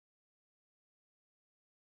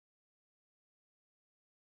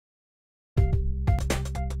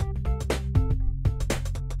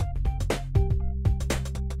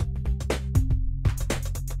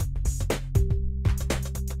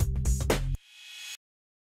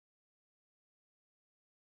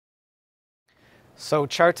So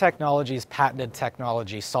CHAR Technologies' patented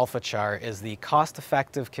technology, CHAR, is the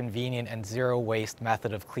cost-effective, convenient, and zero-waste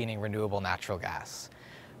method of cleaning renewable natural gas.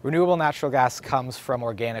 Renewable natural gas comes from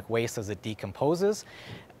organic waste as it decomposes,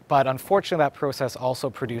 but unfortunately that process also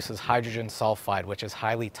produces hydrogen sulfide, which is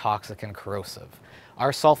highly toxic and corrosive.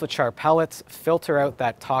 Our CHAR pellets filter out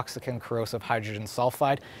that toxic and corrosive hydrogen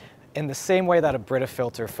sulfide in the same way that a Brita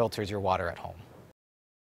filter filters your water at home.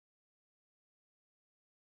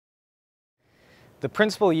 The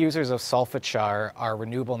principal users of CHAR are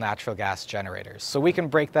renewable natural gas generators. So we can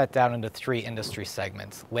break that down into three industry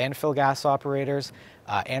segments: landfill gas operators,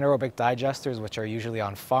 anaerobic digesters, which are usually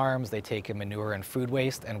on farms, they take in manure and food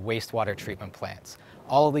waste, and wastewater treatment plants.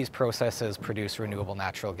 All of these processes produce renewable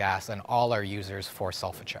natural gas, and all are users for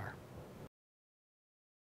CHAR.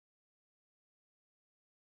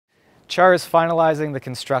 CHAR is finalizing the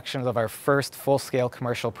construction of our first full-scale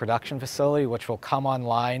commercial production facility, which will come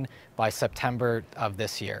online by September of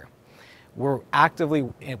this year. We're actively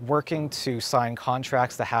working to sign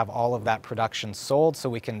contracts to have all of that production sold so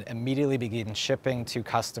we can immediately begin shipping to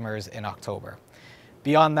customers in October.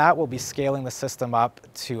 Beyond that, we'll be scaling the system up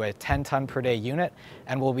to a 10-ton per day unit,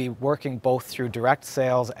 and we'll be working both through direct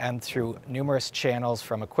sales and through numerous channels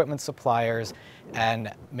from equipment suppliers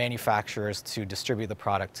and manufacturers to distribute the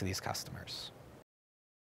product to these customers.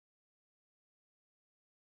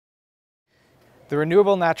 The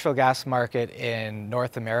renewable natural gas market in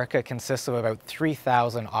North America consists of about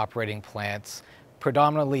 3,000 operating plants,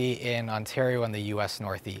 predominantly in Ontario and the US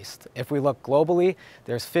Northeast. If we look globally,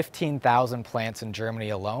 there's 15,000 plants in Germany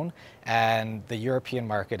alone, and the European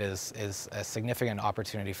market is a significant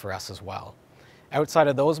opportunity for us as well. Outside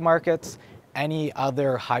of those markets, any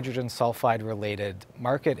other hydrogen sulfide related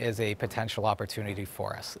market is a potential opportunity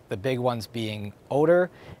for us. The big ones being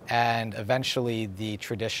odor and eventually the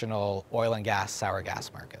traditional oil and gas, sour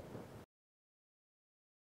gas market.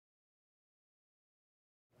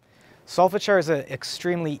 CHAR is an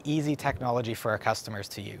extremely easy technology for our customers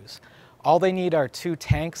to use. All they need are two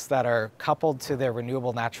tanks that are coupled to their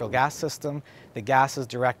renewable natural gas system. The gas is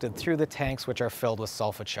directed through the tanks, which are filled with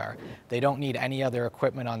CHAR. They don't need any other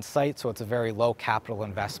equipment on site, so it's a very low capital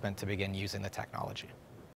investment to begin using the technology.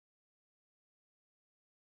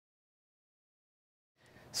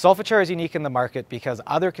 CHAR is unique in the market because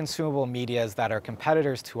other consumable medias that are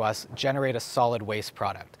competitors to us generate a solid waste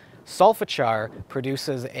product. CHAR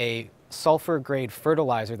produces a sulfur-grade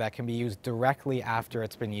fertilizer that can be used directly after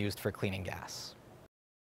it's been used for cleaning gas.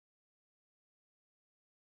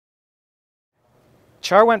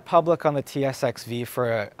 CHAR went public on the TSXV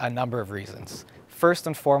for a number of reasons. First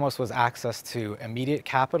and foremost was access to immediate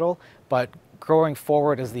capital, but growing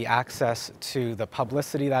forward is the access to the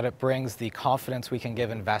publicity that it brings, the confidence we can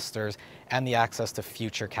give investors, and the access to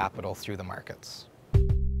future capital through the markets.